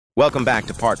Welcome back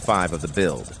to part 5 of the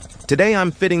build. Today I'm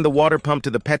fitting the water pump to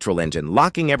the petrol engine,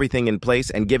 locking everything in place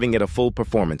and giving it a full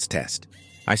performance test.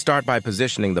 I start by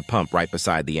positioning the pump right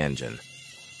beside the engine.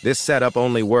 This setup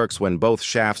only works when both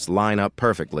shafts line up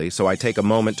perfectly, so I take a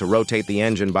moment to rotate the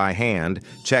engine by hand,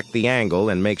 check the angle,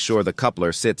 and make sure the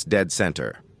coupler sits dead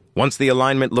center. Once the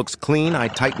alignment looks clean, I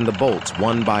tighten the bolts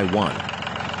one by one.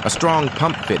 A strong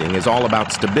pump fitting is all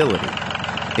about stability.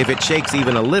 If it shakes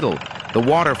even a little, the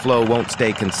water flow won't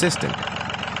stay consistent.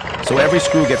 So every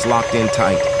screw gets locked in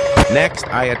tight. Next,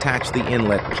 I attach the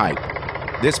inlet pipe.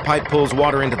 This pipe pulls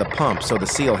water into the pump, so the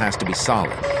seal has to be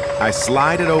solid. I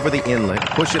slide it over the inlet,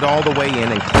 push it all the way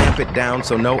in, and clamp it down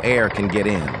so no air can get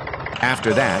in.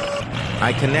 After that,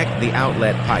 I connect the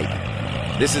outlet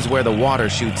pipe. This is where the water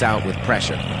shoots out with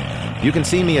pressure. You can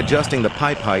see me adjusting the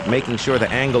pipe height, making sure the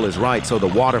angle is right so the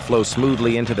water flows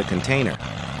smoothly into the container.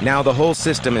 Now the whole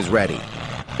system is ready.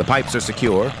 The pipes are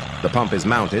secure, the pump is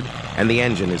mounted, and the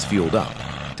engine is fueled up.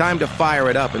 Time to fire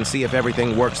it up and see if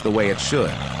everything works the way it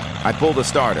should. I pull the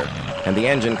starter, and the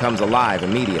engine comes alive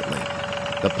immediately.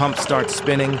 The pump starts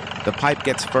spinning, the pipe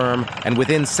gets firm, and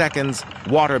within seconds,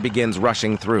 water begins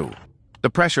rushing through.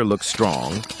 The pressure looks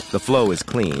strong, the flow is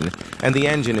clean, and the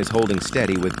engine is holding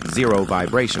steady with zero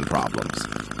vibration problems.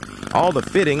 All the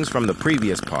fittings from the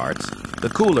previous parts, the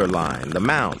cooler line, the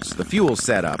mounts, the fuel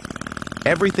setup,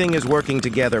 everything is working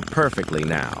together perfectly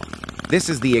now. This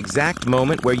is the exact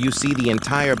moment where you see the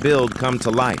entire build come to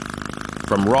life.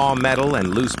 From raw metal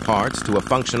and loose parts to a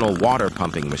functional water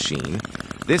pumping machine,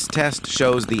 this test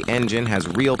shows the engine has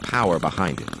real power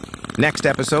behind it. Next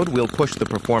episode, we'll push the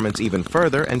performance even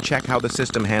further and check how the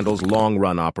system handles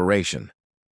long-run operation.